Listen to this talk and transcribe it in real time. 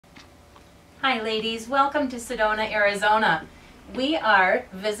Hi ladies, welcome to Sedona, Arizona. We are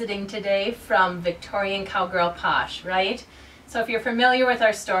visiting today from Victorian Cowgirl Posh, right? So if you're familiar with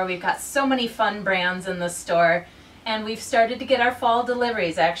our store, we've got so many fun brands in the store, and we've started to get our fall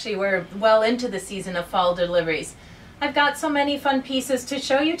deliveries. Actually, we're well into the season of fall deliveries. I've got so many fun pieces to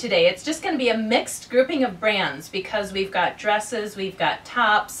show you today. It's just going to be a mixed grouping of brands because we've got dresses, we've got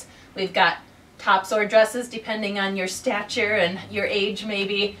tops or dresses depending on your stature and your age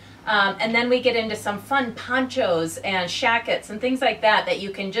maybe. And then we get into some fun ponchos and shackets and things like that that you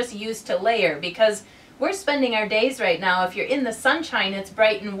can just use to layer, because we're spending our days right now, if you're in the sunshine, it's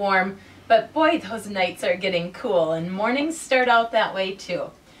bright and warm, but boy, those nights are getting cool, and mornings start out that way too.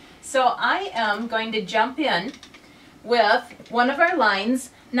 So I am going to jump in with one of our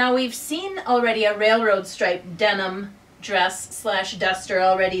lines. Now we've seen already a railroad stripe denim dress slash duster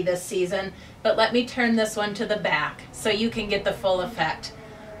already this season, but let me turn this one to the back so you can get the full effect.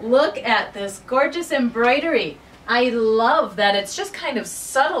 Look at this gorgeous embroidery. I love that it's just kind of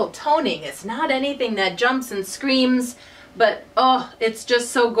subtle toning. It's not anything that jumps and screams, but oh, it's just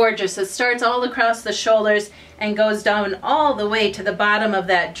so gorgeous. It starts all across the shoulders and goes down all the way to the bottom of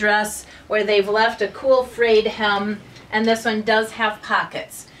that dress where they've left a cool frayed hem, and this one does have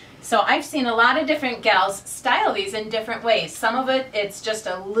pockets. So I've seen a lot of different gals style these in different ways. Some of it's just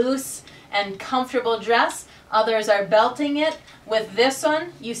a loose and comfortable dress. Others are belting it. With this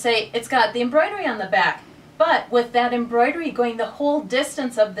one, you say it's got the embroidery on the back, but with that embroidery going the whole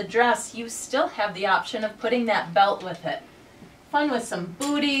distance of the dress, you still have the option of putting that belt with it. Fun with some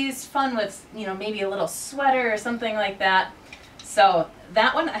booties, fun with, you know, maybe a little sweater or something like that. So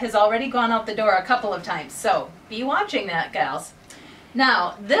that one has already gone out the door a couple of times, so be watching that, gals.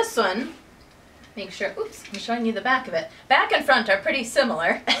 Now this one, make sure, oops, I'm showing you the back of it. Back and front are pretty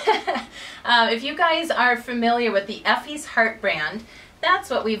similar. If you guys are familiar with the Effie's Heart brand, that's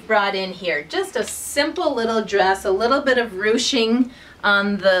what we've brought in here. Just a simple little dress, a little bit of ruching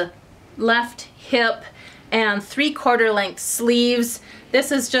on the left hip, and 3/4 length sleeves.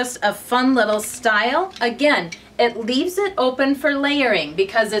 This is just a fun little style. Again, it leaves it open for layering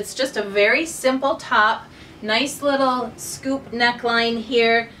because it's just a very simple top. Nice little scoop neckline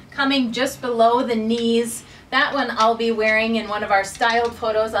here, coming just below the knees. That one I'll be wearing in one of our styled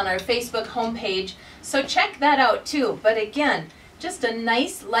photos on our Facebook homepage, so check that out too. But again, just a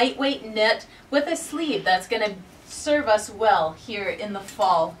nice lightweight knit with a sleeve that's going to serve us well here in the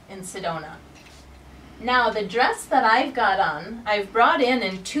fall in Sedona. Now the dress that I've got on, I've brought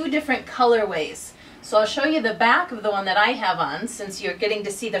in two different colorways. So I'll show you the back of the one that I have on since you're getting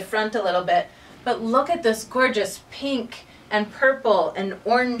to see the front a little bit. But look at this gorgeous pink and purple and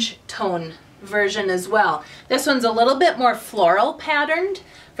orange tone version as well. This one's a little bit more floral patterned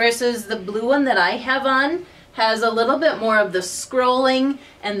versus the blue one that I have on has a little bit more of the scrolling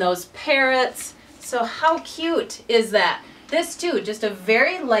and those parrots. So how cute is that? This too, just a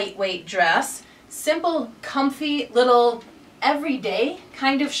very lightweight dress, simple, comfy little everyday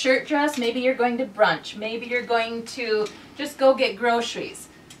kind of shirt dress. Maybe you're going to brunch, maybe you're going to just go get groceries.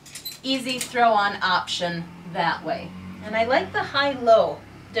 Easy throw on option that way. And I like the high-low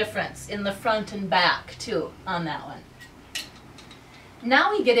difference in the front and back too on that one.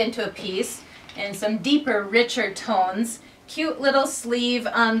 Now we get into a piece in some deeper, richer tones. Cute little sleeve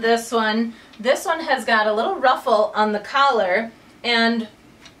on this one. This one has got a little ruffle on the collar, and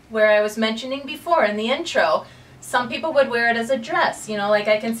where I was mentioning before in the intro, some people would wear it as a dress. You know, like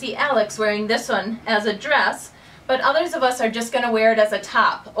I can see Alex wearing this one as a dress, but others of us are just going to wear it as a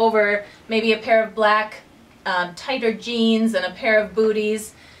top over maybe a pair of black tighter jeans and a pair of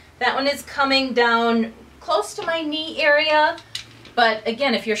booties. That one is coming down close to my knee area, but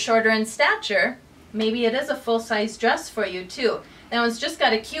again, if you're shorter in stature, maybe it is a full-size dress for you too. That one's just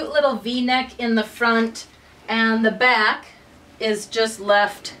got a cute little V-neck in the front, and the back is just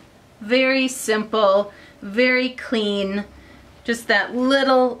left very simple, very clean. Just that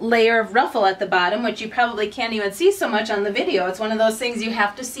little layer of ruffle at the bottom, which you probably can't even see so much on the video. It's one of those things you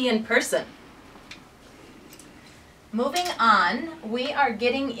have to see in person. Moving on, we are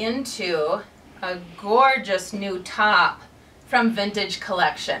getting into a gorgeous new top from Vintage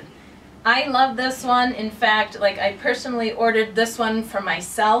Collection. I love this one. In fact, like I personally ordered this one for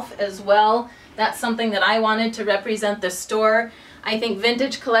myself as well. That's something that I wanted to represent the store. I think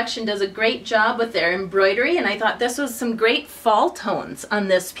Vintage Collection does a great job with their embroidery, and I thought this was some great fall tones on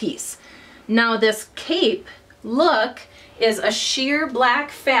this piece. Now this cape look is a sheer black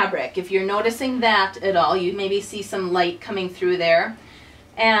fabric. If you're noticing that at all, you maybe see some light coming through there.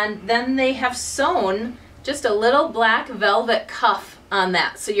 And then they have sewn just a little black velvet cuff on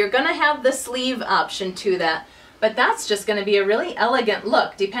that. So you're going to have the sleeve option to that. but that's just going to be a really elegant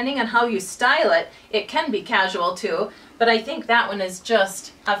look. Depending on how you style it, it can be casual too, but I think that one is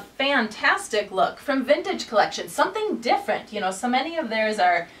just a fantastic look from Vintage Collection. Something different. You know, so many of theirs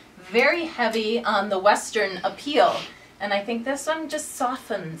are very heavy on the Western appeal, and I think this one just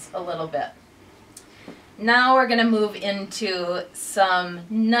softens a little bit. Now we're going to move into some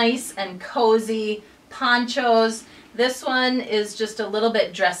nice and cozy ponchos. This one is just a little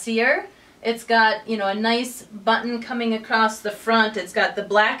bit dressier. It's got, you know, a nice button coming across the front. It's got the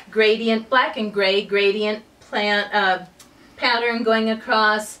black and gray gradient pattern going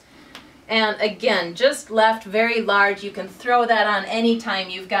across. And again, just left very large. You can throw that on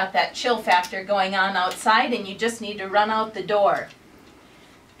anytime you've got that chill factor going on outside and you just need to run out the door.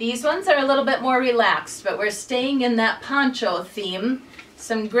 These ones are a little bit more relaxed, but we're staying in that poncho theme.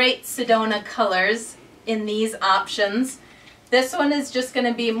 Some great Sedona colors in these options. This one is just going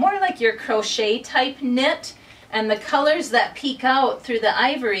to be more like your crochet type knit, and the colors that peek out through the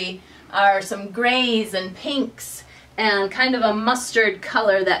ivory are some grays and pinks and kind of a mustard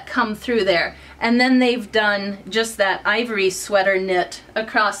color that come through there. And then they've done just that ivory sweater knit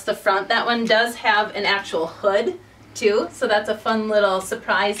across the front. That one does have an actual hood too, so that's a fun little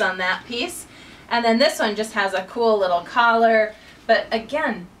surprise on that piece. And then this one just has a cool little collar. But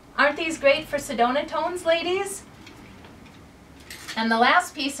again, aren't these great for Sedona tones, ladies? And the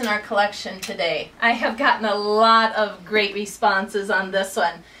last piece in our collection today, I have gotten a lot of great responses on this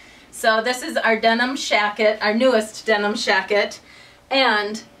one. So this is our denim shacket, our newest denim shacket,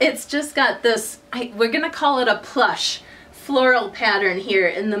 and it's just got this, we're going to call it a plush floral pattern here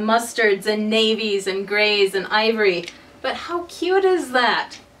in the mustards and navies and grays and ivory. But how cute is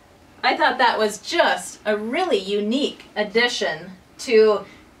that? I thought that was just a really unique addition to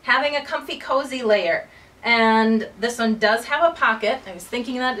having a comfy cozy layer. And this one does have a pocket. I was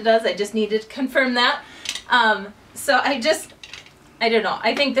thinking that it does. I just needed to confirm that. So I don't know.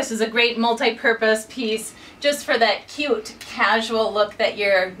 I think this is a great multi-purpose piece just for that cute casual look that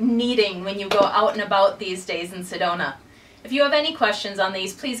you're needing when you go out and about these days in Sedona. If you have any questions on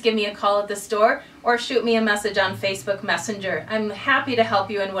these, please give me a call at the store or shoot me a message on Facebook Messenger. I'm happy to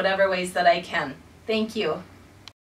help you in whatever ways that I can. Thank you.